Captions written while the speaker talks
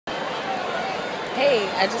Hey,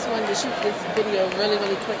 I just wanted to shoot this video really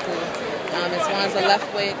quickly. It's Wanza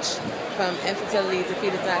Leftwich from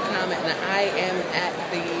Infertility.com, and I am at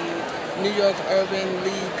the New York Urban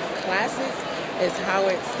League Classic. It's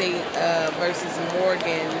Howard State versus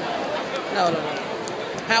Morgan. No.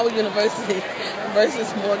 Howard University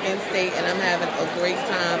versus Morgan State, and I'm having a great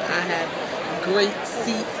time. I have great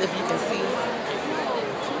seats, if you can see.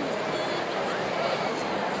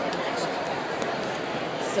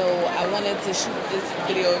 So I wanted to shoot this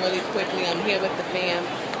video really quickly. I'm here with the fam,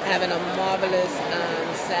 having a marvelous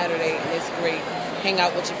Saturday, and it's great. Hang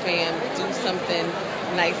out with your fam, do something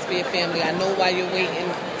nice for your family. I know while you're waiting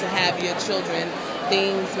to have your children,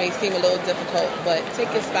 things may seem a little difficult, but take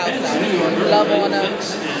your spouse out, love on them,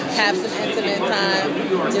 have some intimate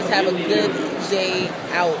time, just have a good day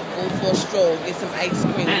out, go for a stroll, get some ice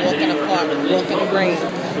cream, walk in the park, walk in the rain,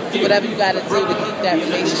 do whatever you got to do to keep that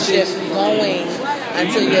relationship going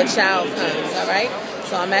until your child comes, all right?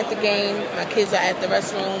 So I'm at the game. My kids are at the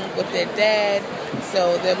restroom with their dad,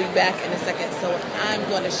 so they'll be back in a second. So I'm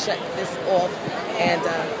going to shut this off and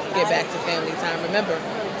get back to family time. Remember,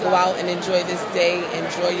 go out and enjoy this day.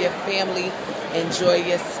 Enjoy your family. Enjoy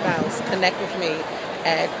your spouse. Connect with me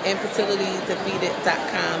at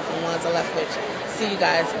InfertilityDefeated.com and Wanza Leftwich. See you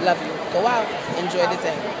guys. Love you. Go out. Enjoy the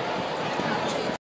day.